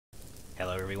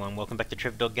Hello everyone, welcome back to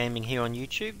TrevDog Gaming here on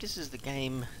YouTube. This is the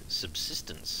game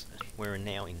Subsistence. We're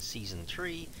now in Season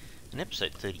 3 and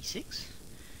Episode 36.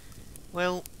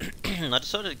 Well, I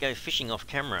decided to go fishing off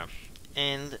camera,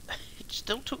 and it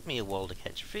still took me a while to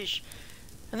catch a fish,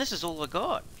 and this is all I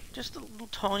got. Just a little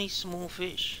tiny small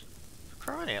fish. For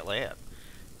crying out loud.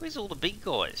 Where's all the big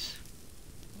guys?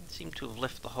 They seem to have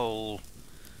left the whole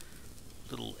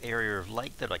little area of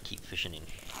lake that I keep fishing in.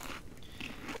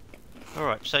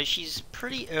 Alright, so she's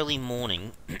pretty early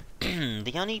morning.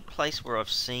 The only place where I've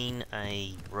seen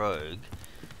a rogue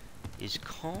is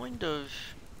kind of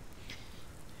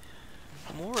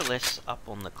more or less up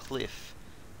on the cliff.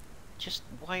 Just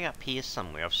way up here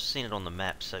somewhere. I've seen it on the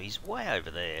map, so he's way over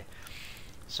there.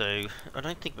 So I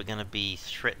don't think we're going to be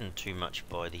threatened too much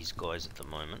by these guys at the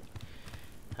moment.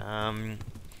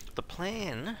 The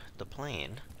plan...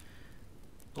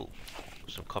 Oh,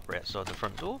 some copper outside the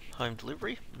front door. Home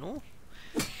delivery and all.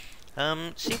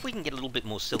 See if we can get a little bit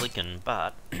more silicon,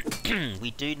 but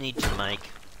we do need to make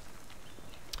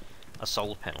a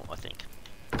solar panel, I think.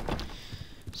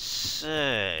 So,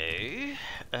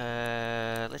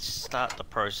 let's start the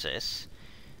process.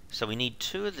 So we need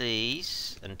 2 of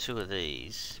these and 2 of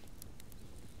these.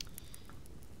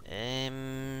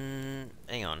 Hang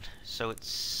on. So it's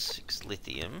 6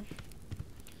 lithium.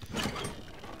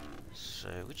 So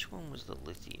which one was the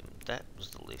lithium? That was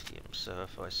the lithium. So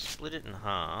if I split it in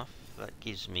half, that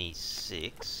gives me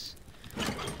 6.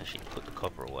 Actually, put the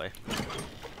copper away.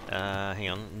 Hang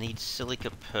on. Need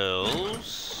silica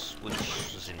pearls, which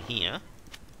is in here.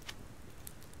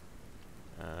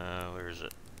 Where is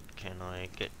it? Can I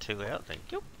get 2 out?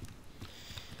 Thank you.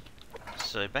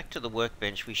 So back to the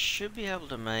workbench. We should be able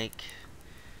to make...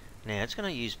 Now, it's going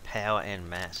to use power and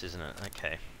mass, isn't it?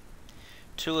 Okay.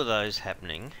 2 of those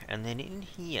happening, and then in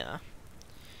here,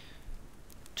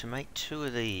 to make 2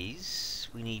 of these,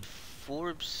 we need 4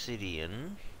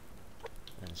 obsidian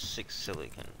and 6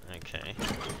 silicon. Okay.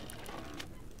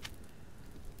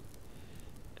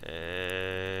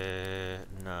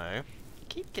 No.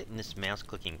 Keep getting this mouse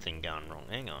clicking thing going wrong.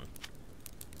 Hang on.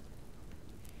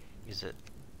 Is it?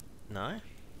 No?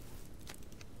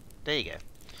 There you go.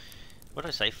 What did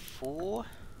I say? 4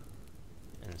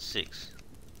 and 6.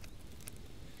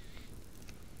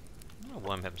 I don't know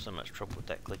why I'm having so much trouble with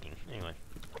that clicking. Anyway.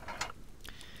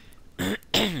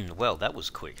 Well, that was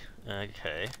quick.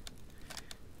 Okay.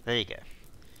 There you go.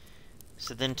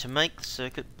 So then to make the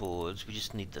circuit boards, we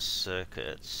just need the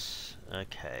circuits.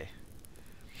 Okay.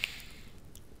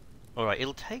 Alright,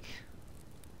 it'll take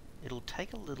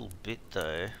a little bit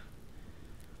though.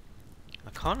 I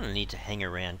kind of need to hang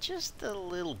around just a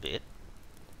little bit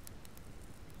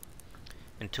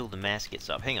until the mass gets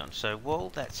up. Hang on, so while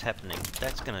that's happening,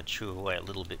 that's going to chew away a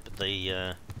little bit, but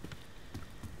the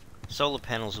solar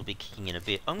panels will be kicking in a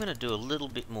bit. I'm going to do a little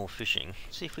bit more fishing.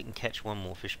 See if we can catch one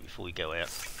more fish before we go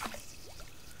out.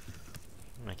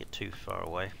 Make it too far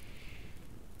away.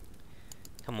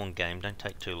 Come on, game, don't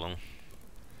take too long.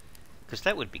 Because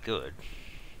that would be good.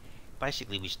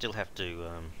 Basically, we still have to...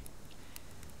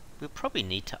 we'll probably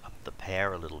need to up the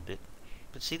power a little bit.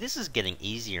 But see, this is getting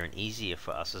easier and easier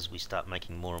for us as we start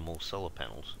making more and more solar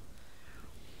panels.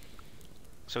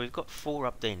 So we've got 4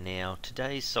 up there now.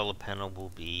 Today's solar panel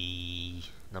will be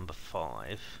number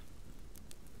 5.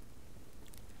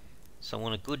 So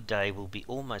on a good day, we'll be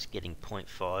almost getting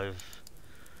 0.5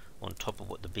 on top of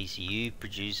what the BCU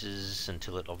produces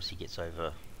until it obviously gets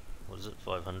over, what is it,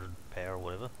 500 power or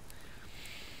whatever.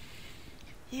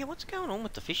 Yeah, what's going on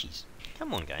with the fishies?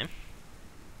 Come on, game.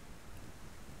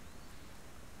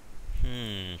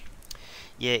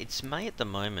 Yeah, it's May at the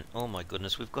moment. Oh my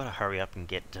goodness, we've got to hurry up and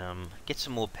get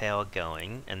some more power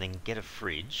going, and then get a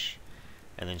fridge,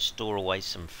 and then store away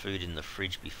some food in the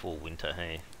fridge before winter.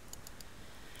 Hey,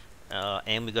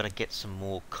 and we've got to get some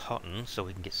more cotton so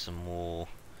we can get some more.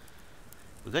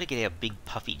 We've got to get our big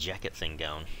puffy jacket thing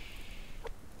going.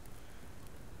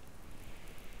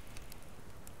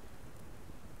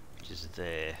 Which is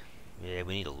there. Yeah,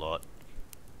 we need a lot.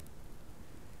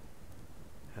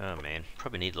 Oh man,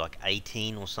 probably need like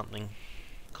 18 or something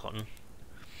cotton.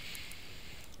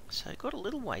 So got a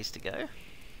little ways to go.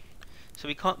 So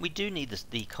we do need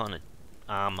the kind of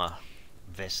armor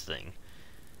vest thing,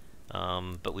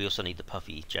 but we also need the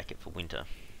puffy jacket for winter.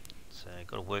 So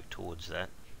got to work towards that.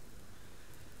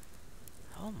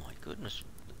 Oh my goodness,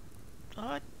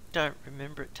 I don't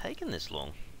remember it taking this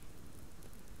long.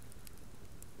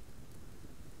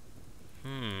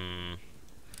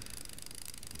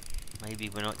 Maybe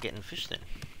we're not getting fish then.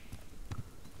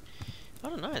 I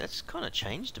don't know, that's kind of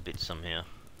changed a bit somehow.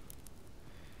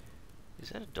 Is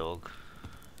that a dog?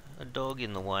 A dog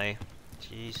in the way.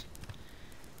 Jeez.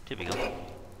 Typical.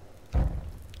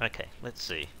 Okay, let's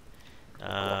see.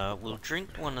 We'll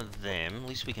drink one of them. At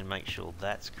least we can make sure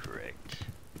that's correct.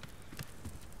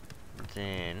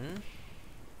 Then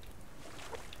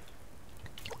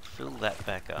fill that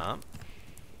back up.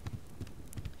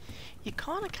 You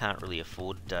kind of can't really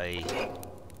afford a day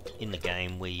in the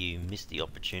game where you miss the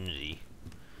opportunity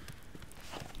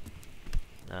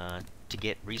to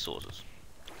get resources,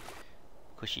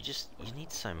 because you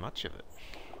need so much of it.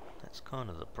 That's kind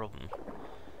of the problem.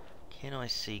 Can I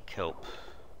see kelp?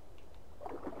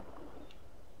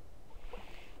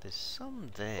 There's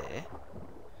some there.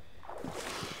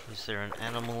 Is there an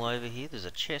animal over here? There's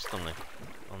a chest on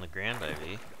the ground over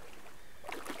here.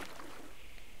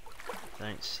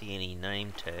 Don't see any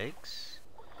name tags.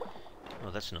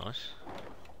 Oh, that's nice.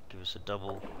 Give us a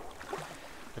double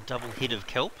hit of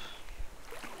kelp.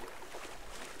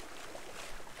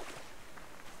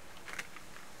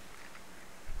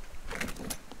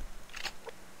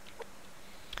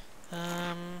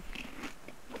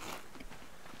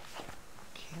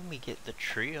 Can we get the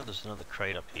tree? Oh, there's another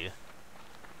crate up here.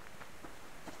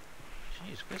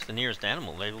 Jeez, where's the nearest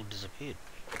animal? They've all disappeared.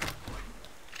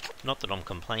 Not that I'm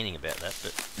complaining about that,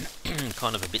 but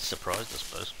kind of a bit surprised, I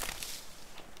suppose.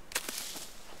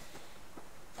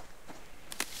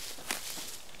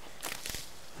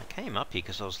 I came up here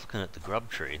because I was looking at the grub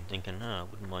tree and thinking, oh, I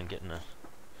wouldn't mind getting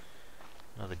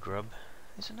another grub.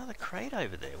 There's another crate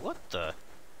over there. What the?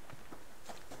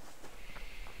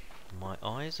 My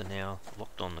eyes are now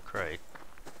locked on the crate.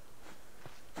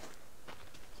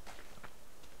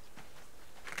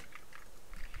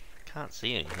 Can't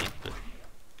see anything, but...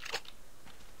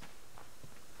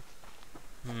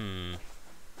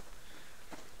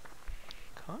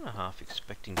 Kinda half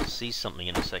expecting to see something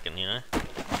in a second, you know?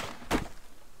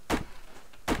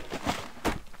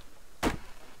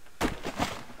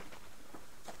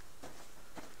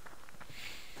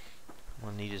 All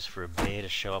I need is for a bear to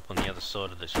show up on the other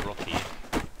side of this rock here.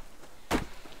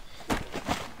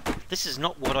 This is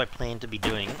not what I plan to be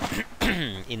doing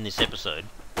in this episode,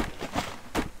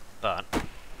 but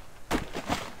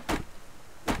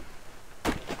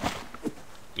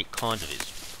it kind of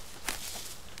is.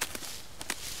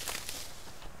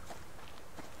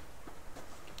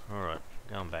 Alright,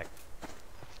 going back.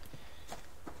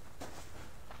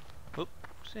 Oop,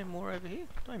 is there more over here?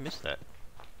 Did I miss that?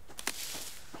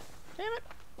 Damn it!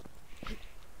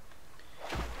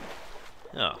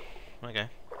 Oh, okay.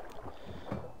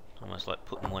 Almost like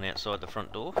putting one outside the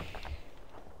front door.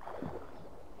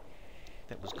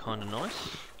 That was kind of nice.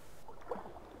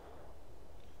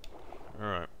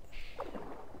 Alright.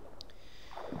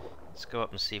 Let's go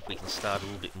up and see if we can start a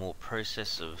little bit more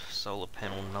process of solar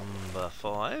panel number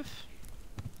 5.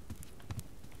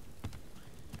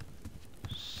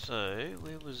 So,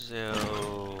 where was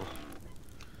our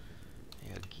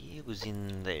gear was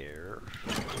in there.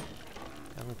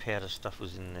 Gunpowder stuff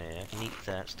was in there. I can eat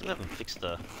that. Still haven't fixed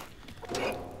the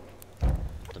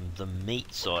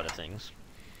meat side of things.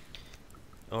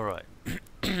 Alright.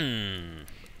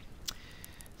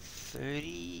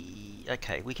 30...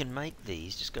 Okay, we can make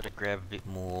these. Just got to grab a bit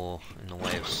more in the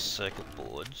way of circuit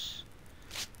boards.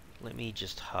 Let me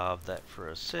just halve that for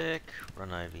a sec.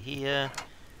 Run over here.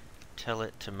 Tell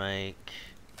it to make...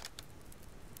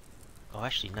 Oh,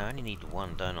 actually, no, I only need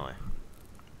one, don't I?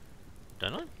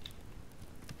 Don't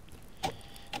I?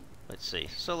 Let's see.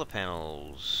 Solar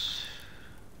panels.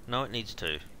 No, it needs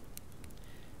 2.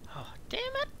 Oh, damn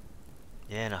it!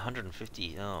 Yeah, and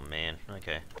 150. Oh, man.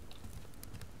 Okay.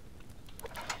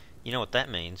 You know what that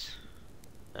means?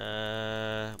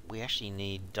 We actually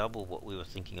need double what we were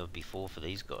thinking of before for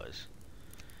these guys.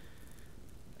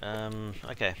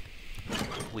 Okay.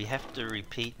 We have to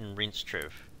repeat and rinse,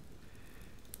 Trev.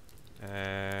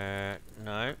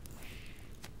 No.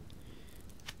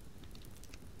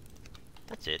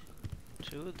 That's it.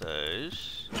 2 of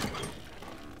those.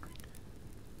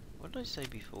 What did I say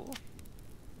before?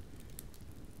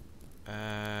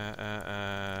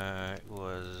 It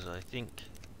was, I think,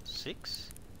 6?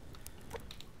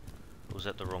 Or was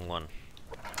that the wrong one?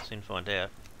 Soon find out.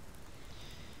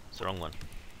 It's the wrong one.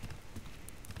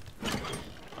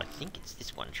 I think it's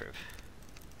this one, Trev.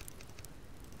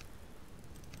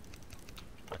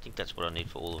 I think that's what I need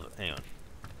for all of it. Hang on.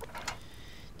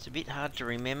 It's a bit hard to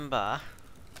remember.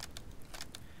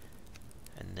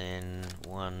 And then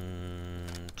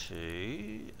 1,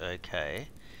 2. Okay.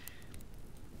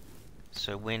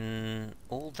 So when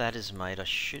all that is made, I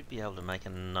should be able to make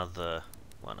another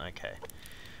one. Okay.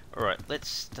 Alright, let's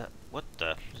start. What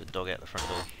the? There's a dog out the front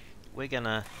door. We're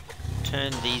gonna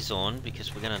turn these on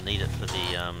because we're gonna need it for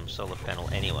the solar panel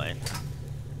anyway.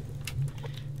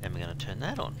 And we're gonna turn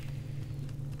that on.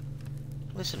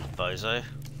 Listen, bozo.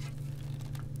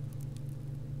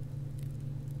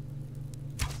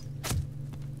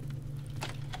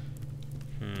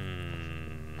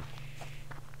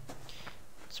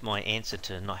 It's my answer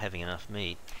to not having enough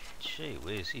meat. Gee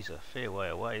whiz, he's a fair way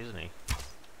away, isn't he?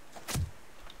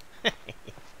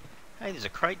 Hey, there's a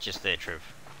crate just there, Trev.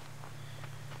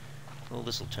 Well,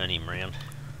 this'll turn him round.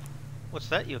 What's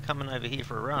that? You're coming over here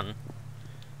for a run?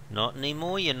 Not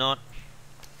anymore, you're not.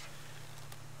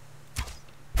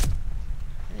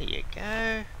 There you go.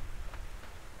 Another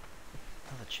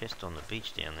chest on the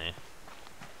beach down there.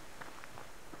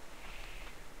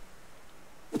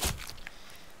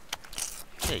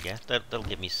 There you go. That'll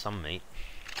get me some meat.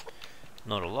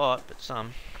 Not a lot, but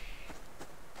some.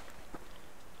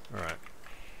 Alright.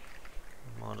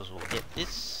 Might as well get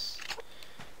this,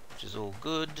 which is all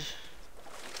good.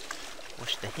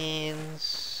 Wash the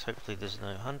hands. Hopefully there's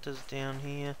no hunters down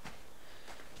here.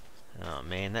 Oh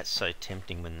man, that's so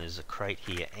tempting when there's a crate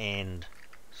here and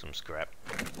some scrap.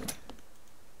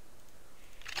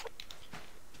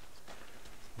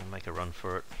 I'll make a run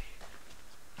for it.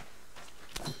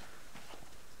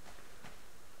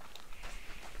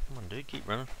 Come on dude, keep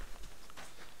running.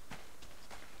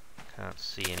 Can't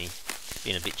see any.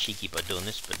 Being a bit cheeky by doing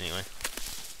this, but anyway.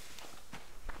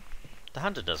 The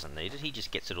hunter doesn't need it, he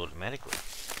just gets it automatically.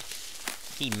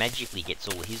 He magically gets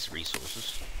all his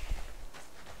resources.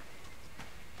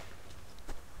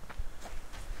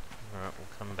 Alright,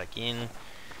 we'll come back in.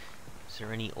 Is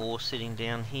there any ore sitting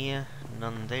down here?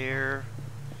 None there.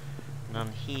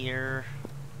 None here.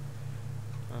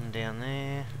 None down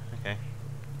there. Okay.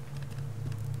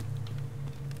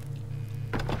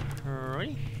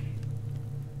 Alrighty.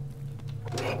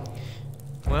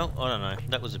 Well, I don't know.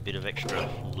 That was a bit of extra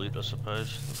loot, I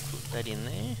suppose. Let's put that in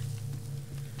there.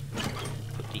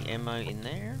 Put the ammo in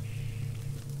there.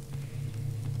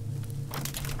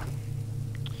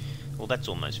 Well, that's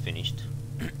almost finished.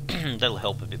 That'll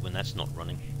help a bit when that's not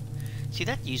running. See,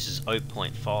 that uses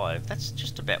 0.5. That's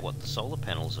just about what the solar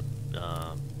panels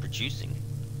are producing.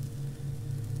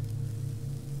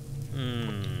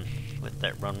 Let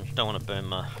that run. Don't want to burn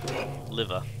my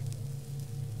liver.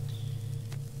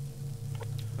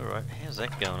 Alright, how's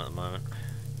that going at the moment?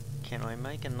 Can I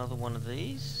make another one of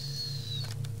these?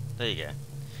 There you go.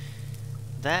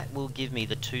 That will give me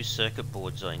the 2 circuit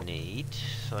boards I need,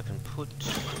 so I can put...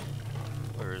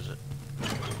 where is it?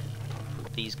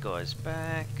 Put these guys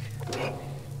back.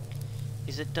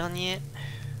 Is it done yet?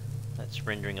 That's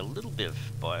rendering a little bit of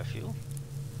biofuel.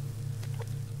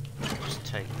 Just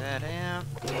take that out.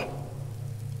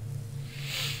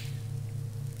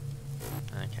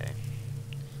 Okay.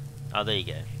 Oh, there you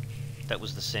go. That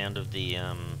was the sound of the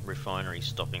refinery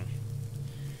stopping.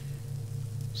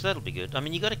 So that'll be good. I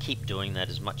mean, you got to keep doing that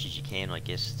as much as you can, I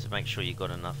guess, to make sure you've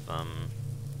got enough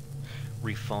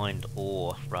refined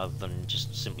ore, rather than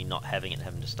just simply not having it and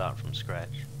having to start from scratch.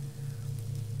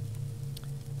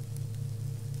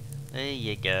 There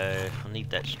you go. I'll need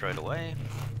that straight away.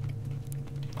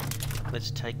 Let's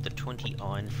take the 20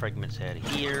 iron fragments out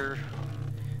of here.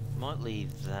 Might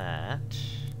leave that.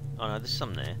 Oh no, there's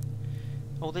some there.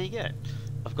 Oh, there you go.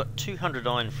 I've got 200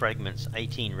 iron fragments,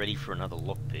 18 ready for another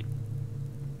lockpick.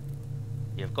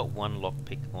 Yeah, I've got one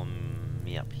lockpick on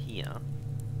me up here.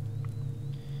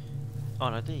 Oh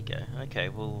no, there you go. Okay,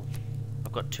 well,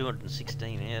 I've got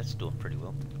 216. Yeah, that's doing pretty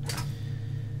well.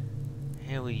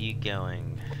 How are you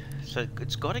going? So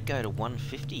it's got to go to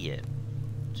 150 yet.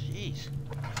 Jeez.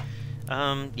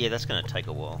 Yeah, that's going to take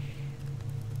a while.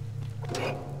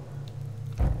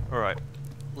 Alright,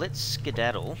 let's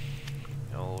skedaddle.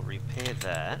 I'll repair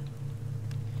that.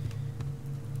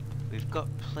 We've got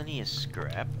plenty of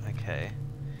scrap. Okay.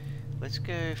 Let's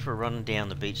go for a run down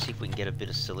the beach, see if we can get a bit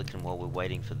of silicon while we're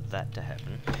waiting for that to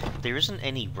happen. There isn't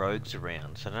any rogues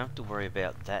around, so I don't have to worry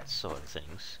about that side of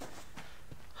things.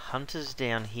 Hunters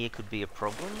down here could be a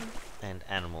problem, and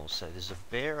animals. So there's a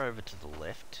bear over to the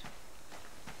left.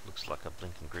 Looks like a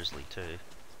blinking grizzly too.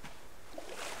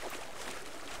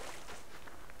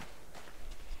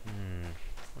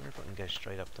 Wonder if I can go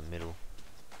straight up the middle.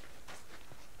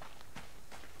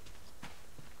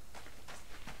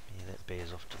 Yeah, that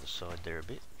bear's off to the side there a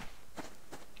bit.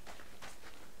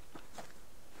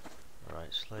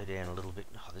 Alright, slow down a little bit.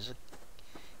 Oh, there's a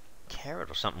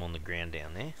carrot or something on the ground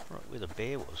down there. Right where the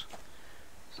bear was.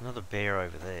 There's another bear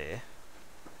over there.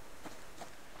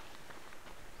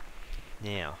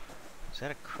 Now, is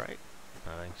that a crate?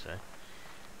 I think so.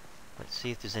 Let's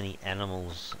see if there's any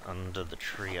animals under the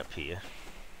tree up here.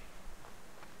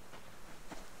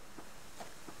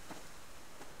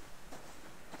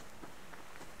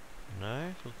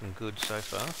 No, looking good so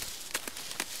far.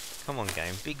 Come on,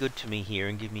 game. Be good to me here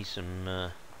and give me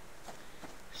some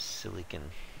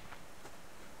silicon.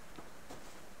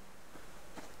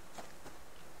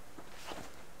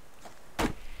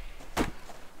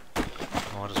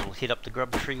 Might as well hit up the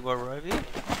grub tree while we're over here.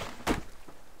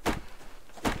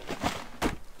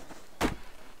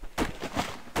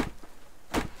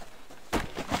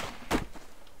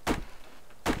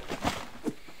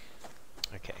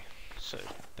 Okay, so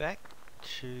back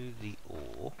to the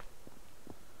ore.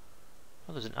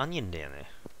 Oh, there's an onion down there.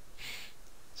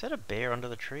 Is that a bear under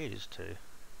the tree? It is too.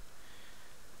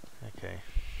 Okay.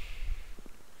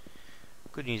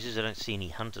 Good news is I don't see any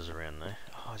hunters around though.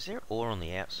 Oh, is there ore on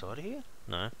the outside of here?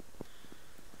 No.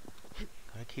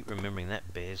 I keep remembering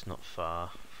that bear's not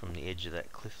far from the edge of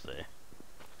that cliff there.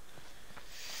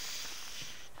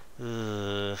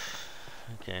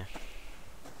 Okay.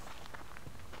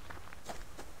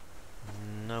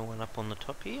 No one up on the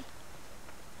top here?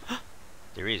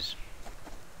 There is.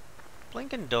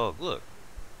 Blinking dog, look.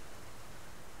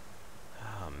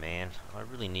 Oh man, I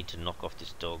really need to knock off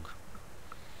this dog.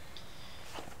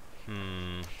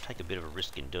 Take a bit of a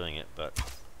risk in doing it, but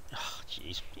oh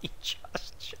jeez, he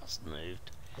just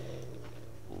moved.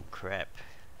 Oh crap.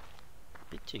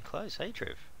 Bit too close, hey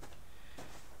Trev?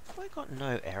 Have I got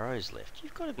no arrows left?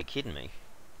 You've got to be kidding me.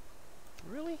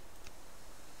 Really?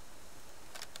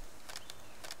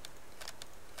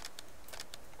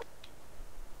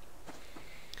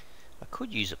 I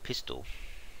could use a pistol.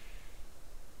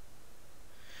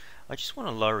 I just want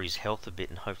to lower his health a bit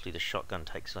and hopefully the shotgun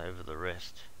takes over the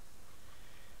rest.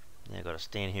 Now I've got to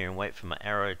stand here and wait for my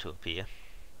arrow to appear.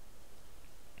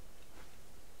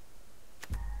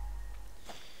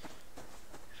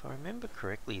 If I remember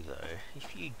correctly though,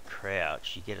 if you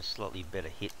crouch you get a slightly better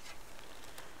hit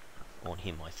on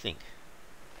him, I think.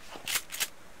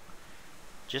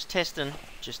 Just testing,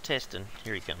 just testing.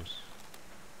 Here he comes.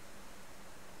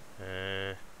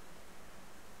 Here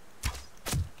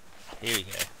we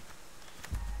go.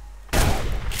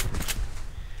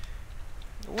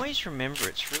 Always remember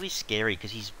it's really scary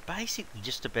because he's basically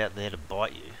just about there to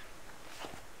bite you.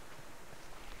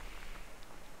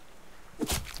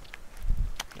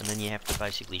 And then you have to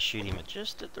basically shoot him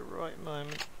just at the right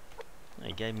moment.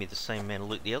 He gave me the same amount of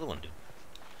loot the other one did.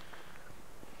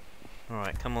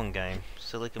 Alright, come on game.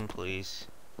 Silicon please.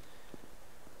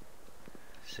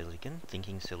 Silicon,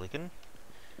 thinking silicon.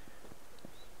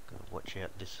 Gotta watch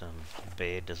out this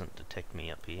bear doesn't detect me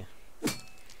up here.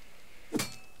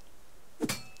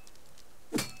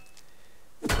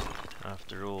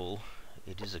 After all,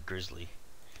 it is a grizzly.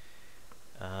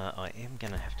 I am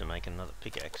gonna have to make another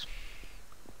pickaxe.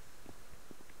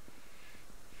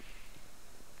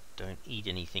 Don't eat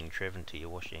anything, Trev, until you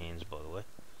wash your hands, by the way.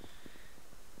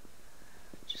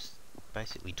 Just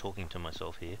basically talking to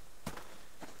myself here.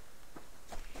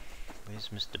 Where's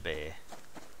Mr. Bear?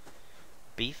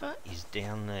 Beaver is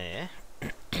down there.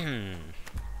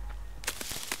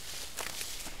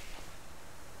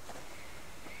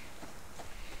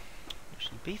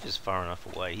 Actually, Beaver's far enough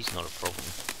away, he's not a problem.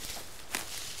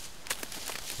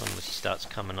 Unless he starts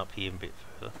coming up here a bit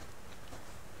further.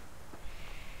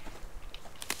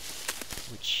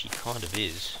 Which he kind of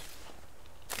is.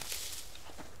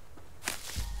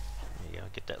 There you go,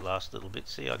 get that last little bit.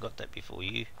 See, I got that before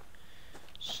you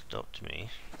stopped me.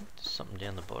 There's something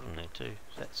down the bottom there too.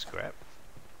 Is that scrap?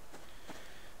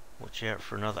 Watch out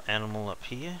for another animal up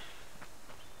here.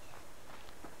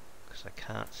 Because I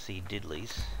can't see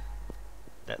diddlies.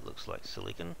 That looks like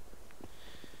silicon.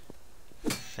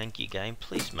 Thank you game,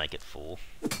 please make it 4.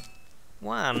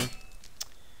 1!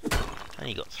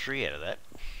 Only got 3 out of that.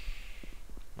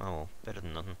 Oh well, better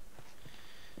than nothing.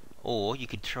 Or you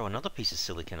could throw another piece of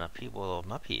silicon up here while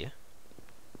I'm up here.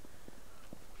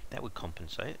 That would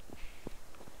compensate.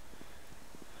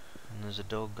 And there's a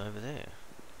dog over there.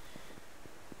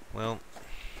 Well,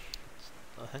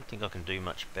 I don't think I can do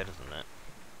much better than that.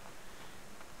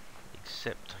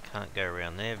 Except I can't go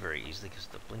around there very easily because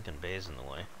the blinking bear's in the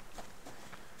way.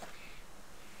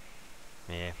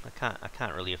 Yeah, I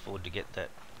can't really afford to get that.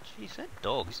 Jeez, that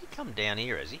dog, has he come down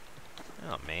here, has he?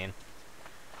 Oh man.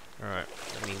 Alright,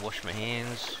 let me wash my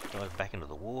hands, dive back into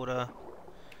the water.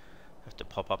 Have to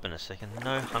pop up in a second.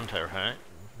 No hunter, right?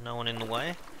 No one in the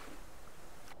way?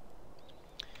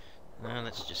 No,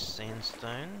 that's just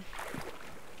sandstone.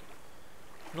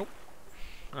 Nope.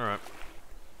 Alright.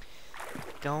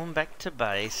 Going back to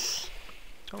base.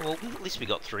 Oh well, at least we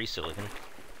got 3 silicon.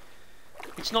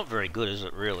 It's not very good, is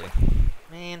it really?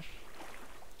 Man.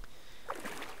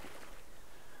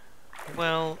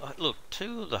 Well, look,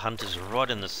 2 of the hunters are right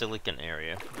in the silicon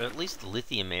area, but at least the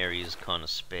lithium area is kind of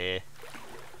spare.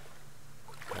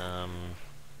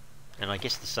 And I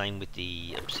guess the same with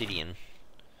the obsidian.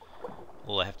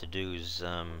 All I have to do is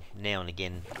now and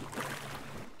again,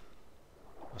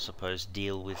 I suppose,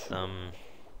 deal with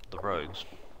the rogues.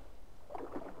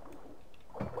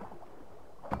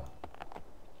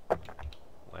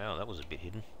 Wow, that was a bit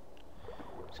hidden.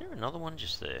 Is there another one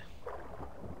just there?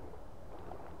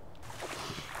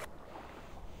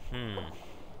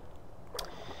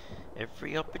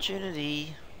 Every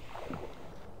opportunity.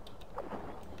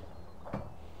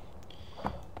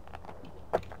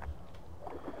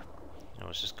 I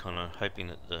was just kind of hoping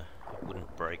that it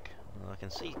wouldn't break. Well, I can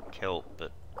see kelp,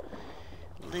 but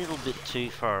a little bit too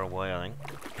far away, I think.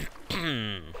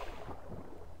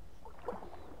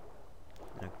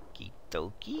 Okie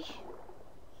dokie.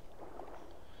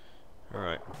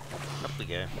 Alright, up we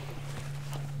go.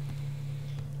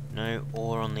 No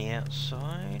ore on the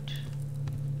outside.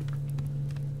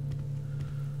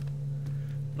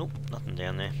 Nope, nothing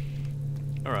down there.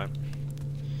 Alright.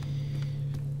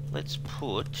 Let's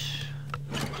put...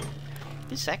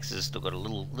 This axe has still got a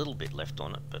little bit left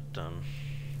on it, but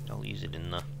I'll use it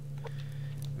in the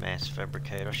mass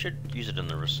fabricator. I should use it in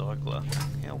the recycler.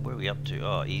 Where are we up to?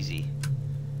 Oh, easy.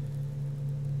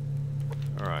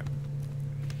 Alright.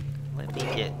 Let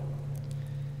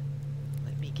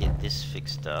me get this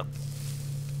fixed up.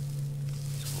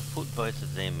 So we'll put both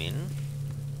of them in.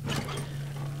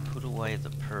 Put away the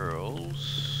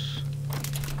pearls.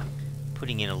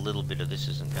 Putting in a little bit of this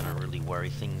isn't going to really worry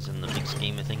things in the big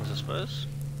scheme of things, I suppose.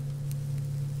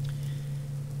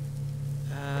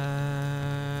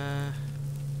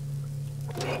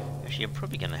 Actually, I'm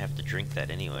probably going to have to drink that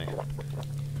anyway.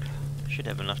 Should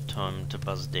have enough time to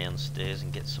buzz downstairs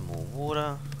and get some more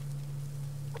water.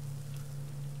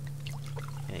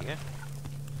 There you go. It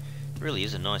really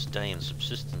is a nice day in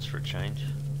Subsistence for a change.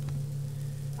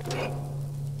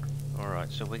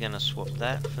 Alright, so we're going to swap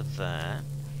that for that.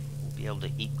 We'll be able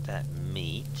to eat that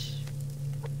meat.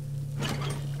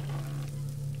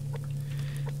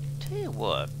 Tell you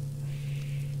what.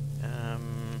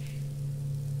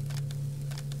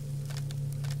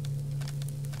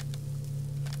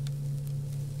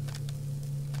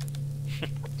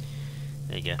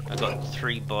 There you go. I got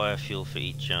 3 biofuel for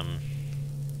each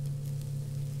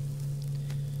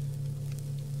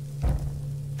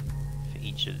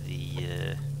of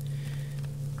the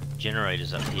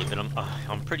generators up here, but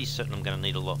I'm pretty certain I'm going to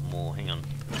need a lot more. Hang on.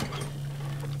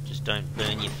 Just don't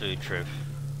burn your food, Trev.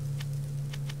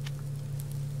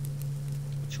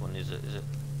 Which one is it? Is it?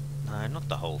 No, not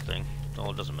the whole thing.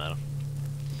 Oh, it doesn't matter.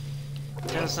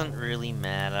 Doesn't really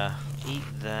matter. Eat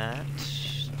that.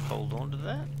 Hold on to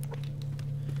that.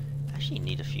 Actually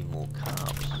need a few more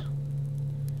carbs.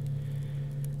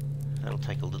 That'll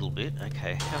take a little bit.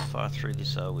 Okay, how far through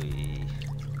this are we?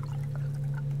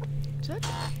 Is that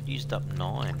used up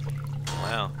 9?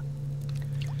 Wow.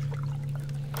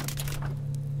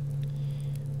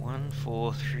 1,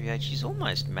 4, 3, 8. She's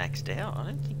almost maxed out. I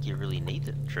don't think you really need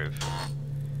it, Trev.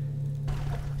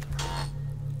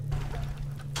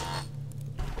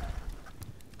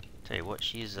 Tell you what,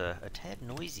 she is a tad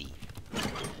noisy.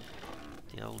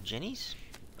 The old Jennies.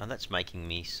 Oh, that's making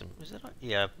me some... Is that...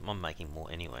 Yeah, I'm making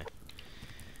more anyway.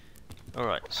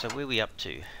 Alright, so where are we up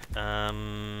to?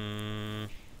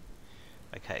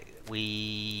 Okay,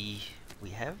 we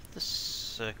have the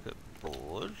circuit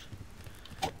board.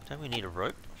 Don't we need a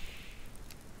rope?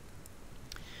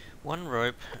 1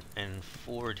 rope and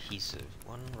 4 adhesive.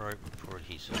 1 rope and 4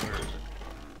 adhesive. Where is it?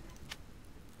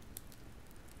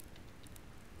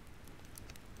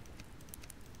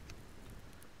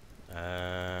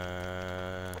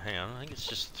 Hang on, I think it's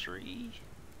just 3.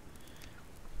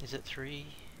 Is it 3?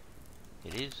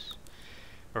 It is.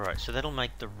 Alright, so that'll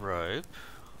make the rope.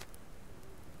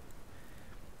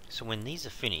 So when these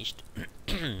are finished,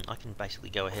 I can basically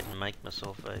go ahead and make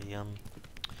myself a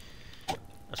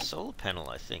solar panel,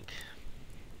 I think.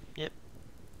 Yep.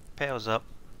 Power's up.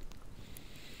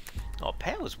 Oh,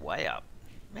 power's way up.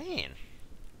 Man.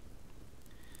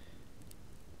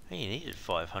 Hey, you needed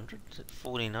 500. It's at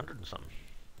 1400 and something.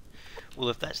 Well,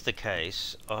 if that's the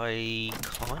case, I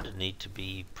kind of need to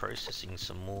be processing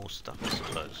some more stuff, I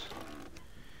suppose.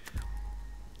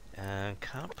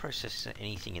 Can't process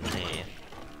anything in there.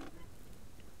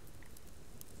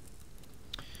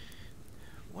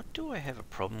 What do I have a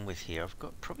problem with here? I've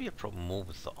got probably a problem more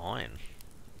with the iron.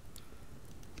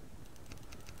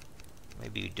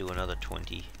 Maybe we do another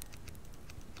 20.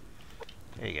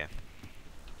 There you go.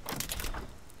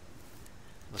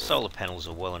 The solar panels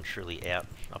are well and truly out,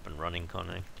 up and running, kind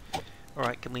of.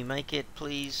 Alright, can we make it,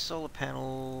 please? Solar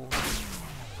panel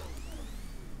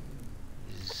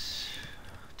is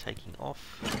taking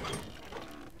off.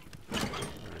 Where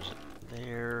is it?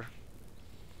 There.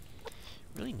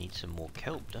 Really need some more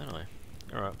kelp, don't I?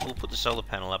 Alright, we'll put the solar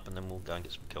panel up and then we'll go and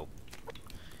get some kelp.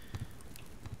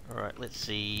 Alright, let's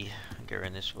see. Go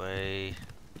around this way.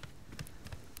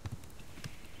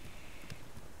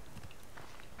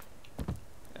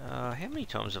 How many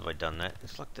times have I done that?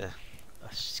 It's like a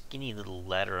skinny little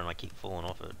ladder and I keep falling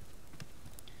off it.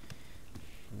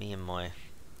 Me and my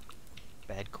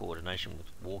bad coordination with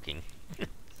walking.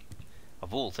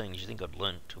 Of all things, you think I'd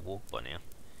learnt to walk by now.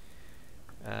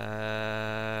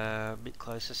 A bit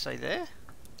closer, say there.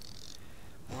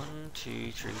 1,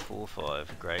 2, 3, 4,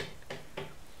 5. Great.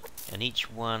 And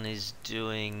each one is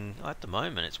doing, at the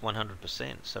moment, it's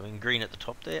 100%. So in green at the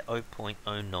top there,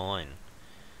 0.09.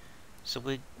 So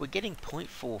we're getting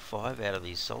 0.45 out of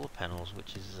these solar panels,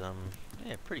 which is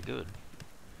yeah, pretty good.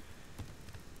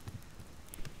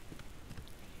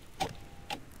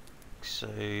 So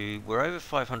we're over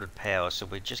 500 power, so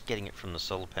we're just getting it from the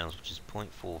solar panels, which is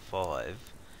 0.45,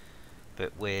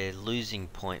 but we're losing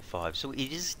 0.5. So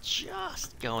it is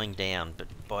just going down, but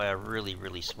by a really,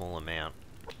 really small amount.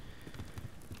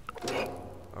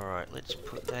 Alright, let's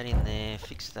put that in there,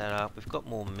 fix that up. We've got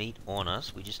more meat on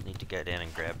us, we just need to go down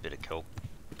and grab a bit of kelp.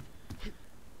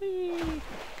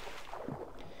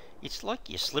 It's like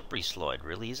your slippery slide,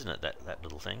 really, isn't it, that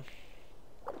little thing?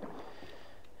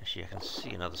 Actually, I can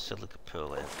see another silica pearl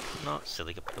there. Not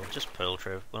silica pearl, just pearl,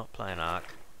 Trev. We're not playing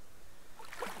Ark.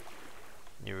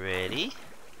 You ready?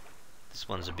 This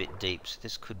one's a bit deep, so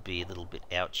this could be a little bit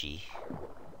ouchy.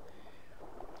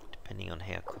 Depending on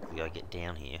how quickly I get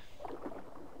down here.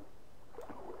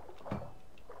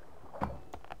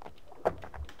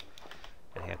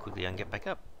 And how quickly I can get back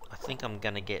up. I think I'm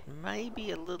going to get maybe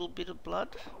a little bit of blood.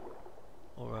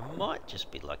 Or I might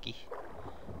just be lucky.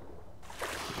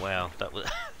 Wow, that was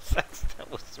that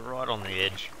was right on the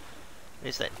edge.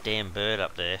 There's that damn bird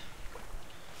up there.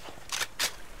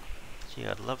 Gee,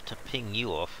 I'd love to ping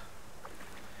you off.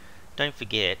 Don't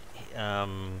forget,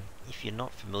 if you're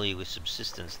not familiar with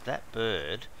Subsistence, that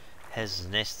bird has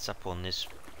nests up on this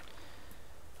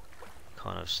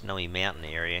kind of snowy mountain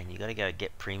area, and you got to go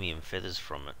get premium feathers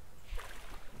from it.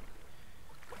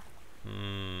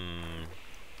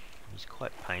 He's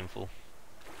quite painful.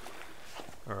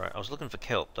 Alright, I was looking for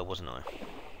kelp though, wasn't I?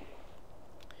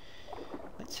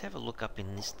 Let's have a look up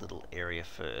in this little area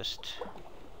first.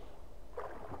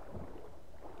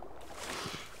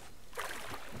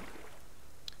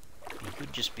 Be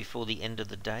good just before the end of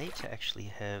the day to actually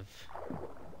have...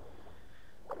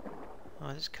 Oh,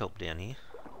 there's kelp down here.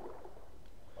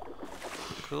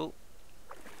 Cool.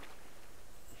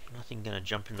 Nothing gonna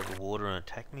jump into the water and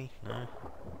attack me? No.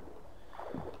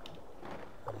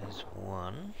 There's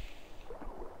one.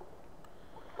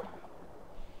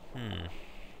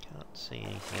 Can't see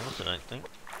anything else, I don't think.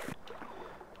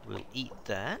 We'll eat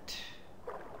that.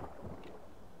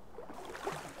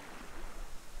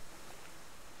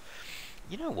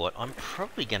 You know what? I'm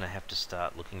probably going to have to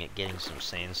start looking at getting some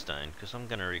sandstone, because I'm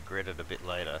going to regret it a bit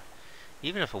later.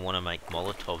 Even if I want to make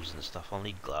Molotovs and stuff, I'll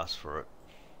need glass for it.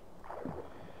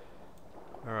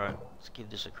 Alright, let's give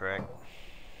this a crack.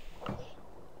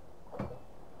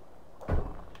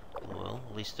 Well,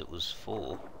 at least it was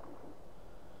 4.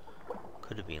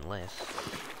 Could have been less.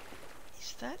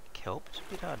 Is that kelp? It's a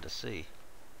bit hard to see.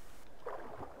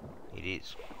 It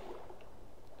is.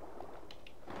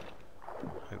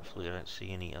 Hopefully I don't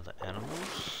see any other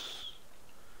animals.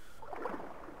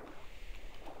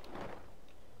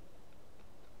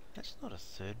 That's not a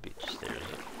third bit just there, is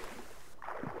it?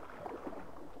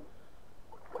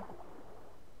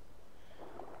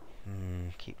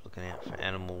 Keep looking out for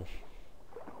animal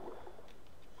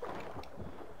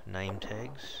name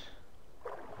tags.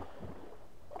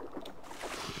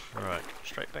 Alright,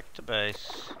 straight back to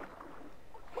base.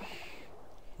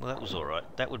 Well, that was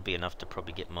alright. That would be enough to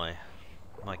probably get my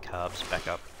carbs back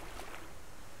up.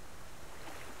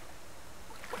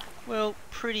 Well,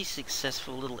 pretty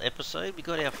successful little episode. We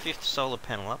got our 5th solar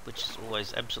panel up, which is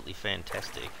always absolutely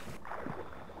fantastic.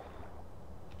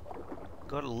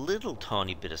 Got a little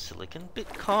tiny bit of silicon. It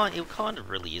kind of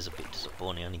really is a bit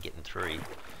disappointing only getting 3.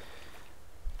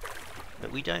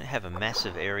 But we don't have a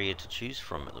massive area to choose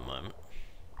from at the moment.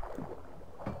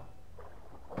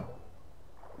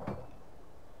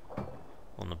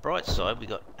 On the bright side, we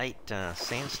got 8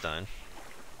 sandstone.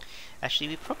 Actually,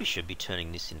 we probably should be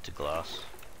turning this into glass.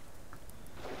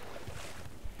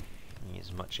 Get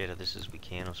as much out of this as we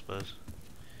can, I suppose.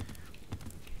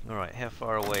 Alright, how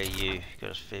far away are you?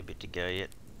 Got a fair bit to go yet.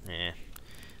 Yeah.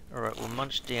 Alright, we'll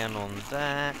munch down on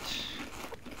that.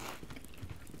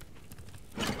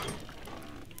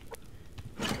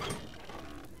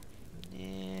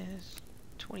 Yeah, there's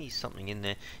 20 something in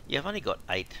there. Yeah, I've only got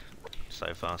 8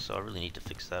 so far, so I really need to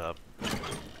fix that up.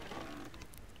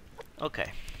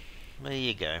 Okay, there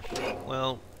you go.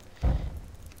 Well,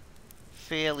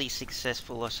 fairly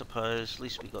successful, I suppose. At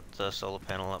least we got the solar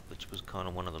panel up, which was kind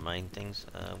of one of the main things.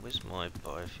 Where's my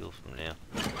biofuel from now?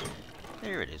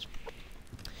 There it is.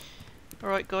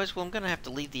 Alright guys, well I'm going to have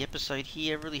to leave the episode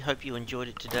here. Really hope you enjoyed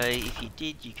it today. If you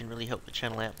did, you can really help the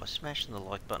channel out by smashing the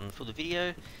like button for the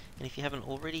video. And if you haven't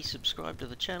already subscribed to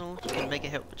the channel, you can mega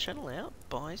help the channel out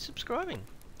by subscribing.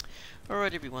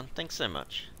 Alright everyone, thanks so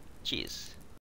much. Cheers.